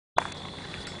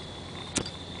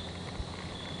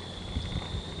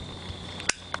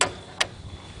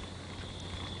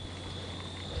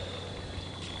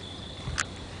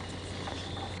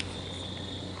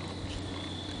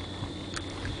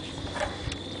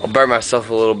I'll burn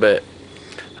myself a little bit.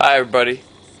 Hi everybody,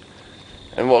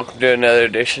 and welcome to another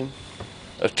edition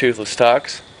of Toothless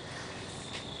Talks.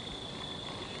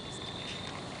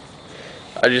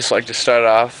 I'd just like to start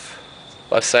off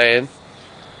by saying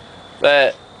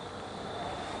that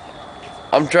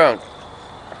I'm drunk.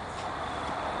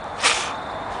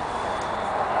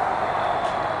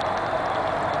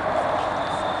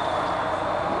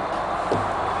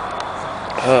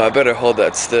 Oh, I better hold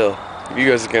that still. You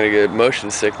guys are gonna get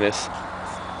motion sickness.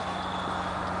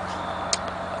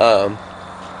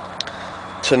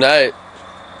 Tonight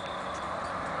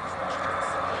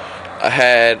I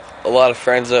had a lot of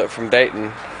friends up from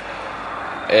Dayton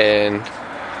and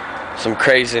some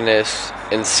craziness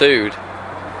ensued.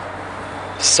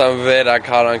 Some of it I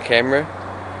caught on camera,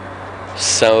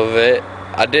 some of it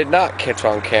I did not catch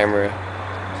on camera.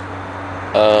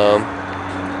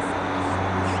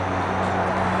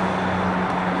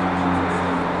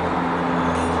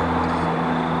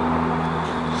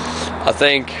 I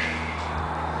think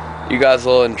you guys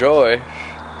will enjoy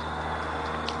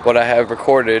what I have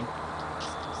recorded.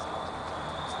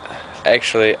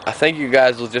 Actually, I think you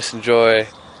guys will just enjoy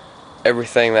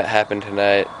everything that happened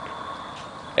tonight.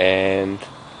 And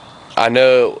I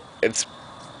know it's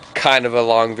kind of a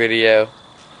long video,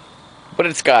 but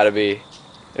it's gotta be.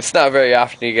 It's not very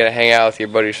often you get to hang out with your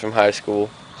buddies from high school.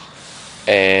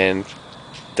 And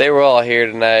they were all here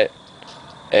tonight,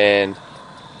 and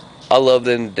I love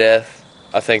them to death.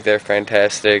 I think they're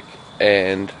fantastic,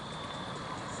 and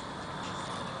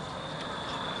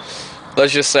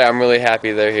let's just say I'm really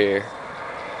happy they're here.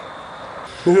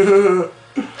 This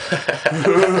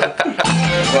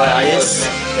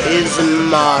is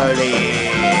Molly.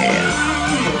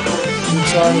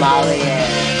 Molly.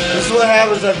 This is what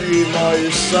happens after you eat Molly.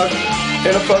 You're stuck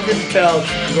in a fucking couch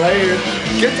right here.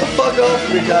 Get the fuck off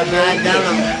of me, goddamn.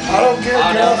 I don't care,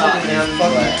 get off of me, you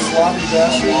fucking sloppy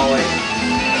bastard.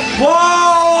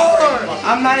 Whoa!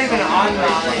 I'm not even on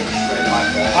Molly.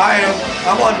 I am.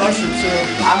 I'm on mushrooms too.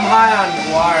 I'm high on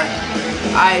guar.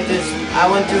 I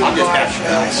went to a guar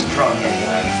show.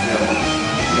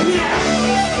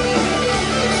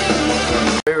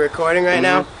 Are we recording right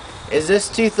now? Is this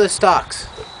Toothless Talks?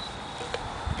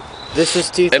 This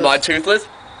is Toothless. Am I toothless?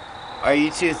 Are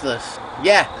you toothless?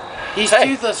 Yeah. He's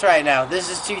toothless right now. This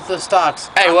is Toothless Talks.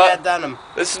 Hey, I'm what? Matt Dunham.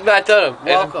 This is Matt Dunham.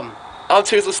 Welcome. I'm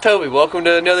Toothless Toby. Welcome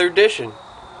to another edition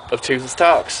of Toothless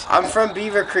Talks. I'm from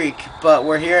Beaver Creek, but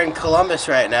we're here in Columbus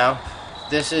right now.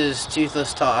 This is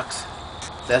Toothless Talks.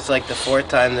 That's like the 4th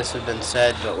time this has been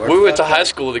said, but We went to high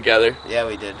school together. Yeah,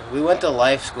 we did. We went to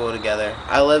life school together.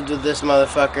 I lived with this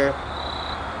motherfucker.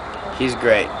 He's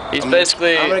great. He's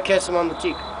basically... I'm gonna kiss him on the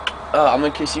cheek. Oh, I'm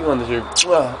gonna kiss you on the cheek.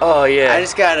 Oh, yeah. I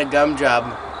just got a gum job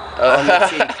on the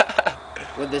cheek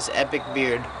with this epic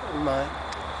beard of mine.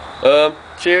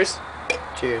 Cheers.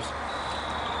 Cheers.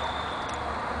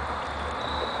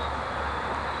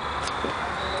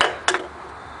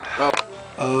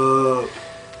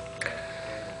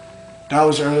 That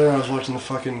was earlier. I was watching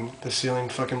the ceiling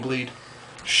fucking bleed.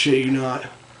 Shit, you not.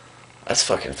 That's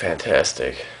fucking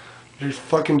fantastic. Your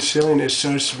fucking ceiling is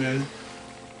so smooth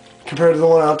compared to the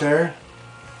one out there.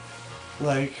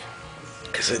 Like,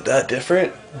 Is it that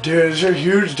different? dude, there's a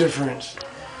huge difference.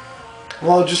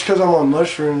 Well, just because I'm on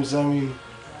mushrooms, I mean,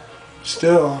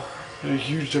 still, there's a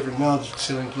huge difference. Now the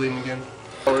ceiling's bleeding again.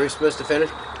 Were we supposed to finish?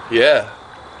 Yeah.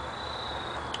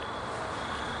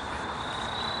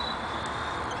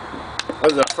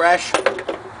 It was a fresh,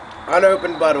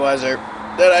 unopened Budweiser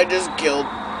that I just killed.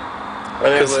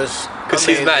 And it was Because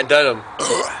he's Matt Dunham.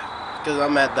 Because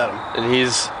I'm Matt Dunham. And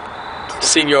he's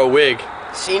Senior Wig.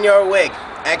 Senior Wig.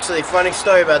 Actually, funny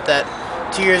story about that.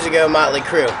 2 years ago, Motley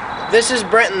Crue. This is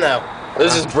Brenton, though.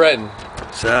 This is Brenton.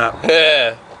 What's up?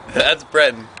 Yeah, that's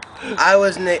Brenton. I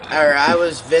was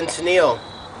Vince Neil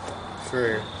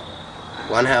for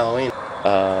one Halloween.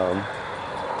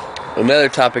 Another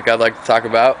topic I'd like to talk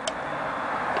about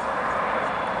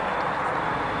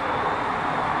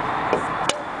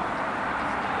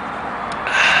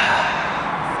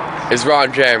is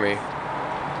Ron Jeremy.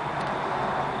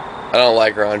 I don't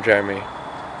like Ron Jeremy.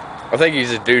 I think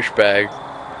he's a douchebag.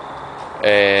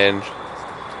 And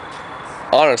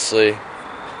honestly,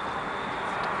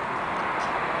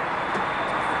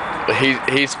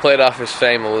 he's played off his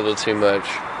fame a little too much.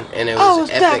 And it was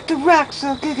epic. Dr.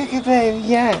 Roxo, baby,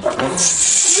 yeah.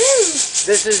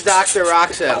 This is Dr.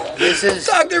 Roxo. This is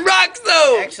Dr.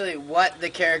 Roxo! actually what the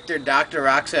character Dr.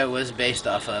 Roxo was based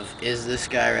off of. Is this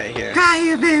guy right here?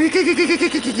 Hi, baby,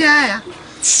 yeah.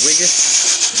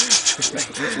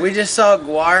 We just saw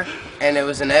Guar, and it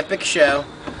was an epic show.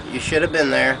 You should have been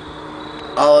there.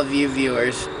 All of you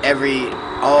viewers,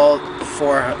 all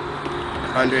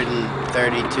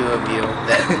 432 of you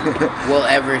that will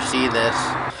ever see this.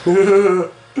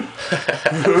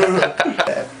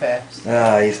 That passed.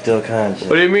 Ah, he's still conscious.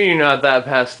 What do you mean you're not that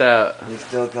passed out? He's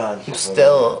still conscious. I'm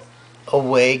still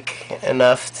awake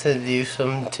enough to do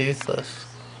some toothless.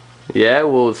 Yeah,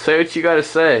 well, say what you gotta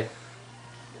say.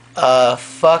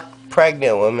 Fuck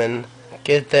pregnant women.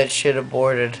 Get that shit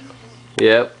aborted.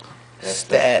 Yep,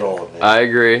 Stat. I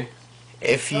agree.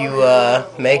 If you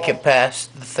make it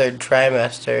past the 3rd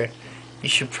trimester, you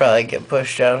should probably get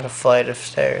pushed down a flight of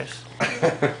stairs.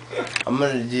 I'm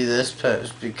gonna do this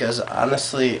pose because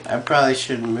honestly, I probably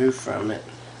shouldn't move from it.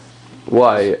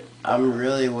 Why? I'm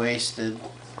really wasted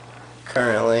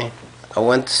currently. I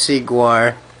went to see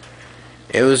Guar.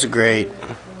 It was great.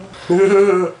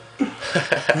 But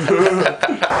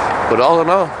all in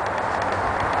all,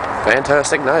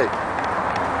 fantastic night.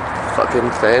 Fucking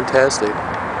fantastic.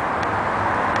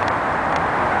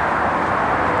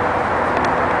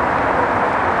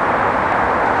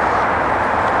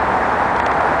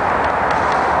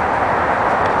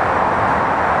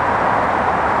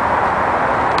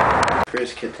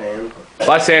 Chris Kattan.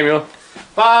 Bye, Samuel.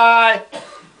 Bye!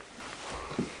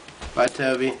 Bye,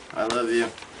 Toby. I love you.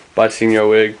 Bye, Senior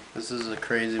Wig. This is a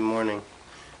crazy morning.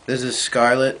 This is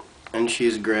Scarlett, and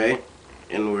she's gray,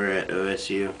 and we're at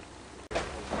OSU.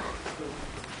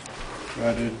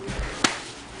 Bye, dude.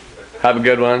 Have a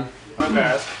good one.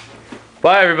 Okay.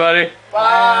 Bye, everybody.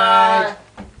 Bye!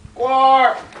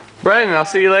 Guar! Brandon, I'll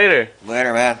see you later.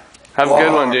 Later, man. Have a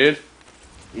good one, dude.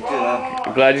 You too, man.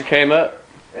 I'm glad you came up.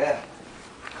 Yeah.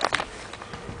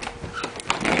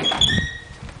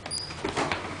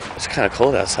 It's kind of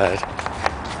cold outside.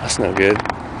 That's no good.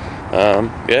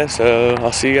 Yeah, so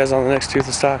I'll see you guys on the next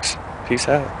Toothless Talks. Peace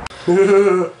out.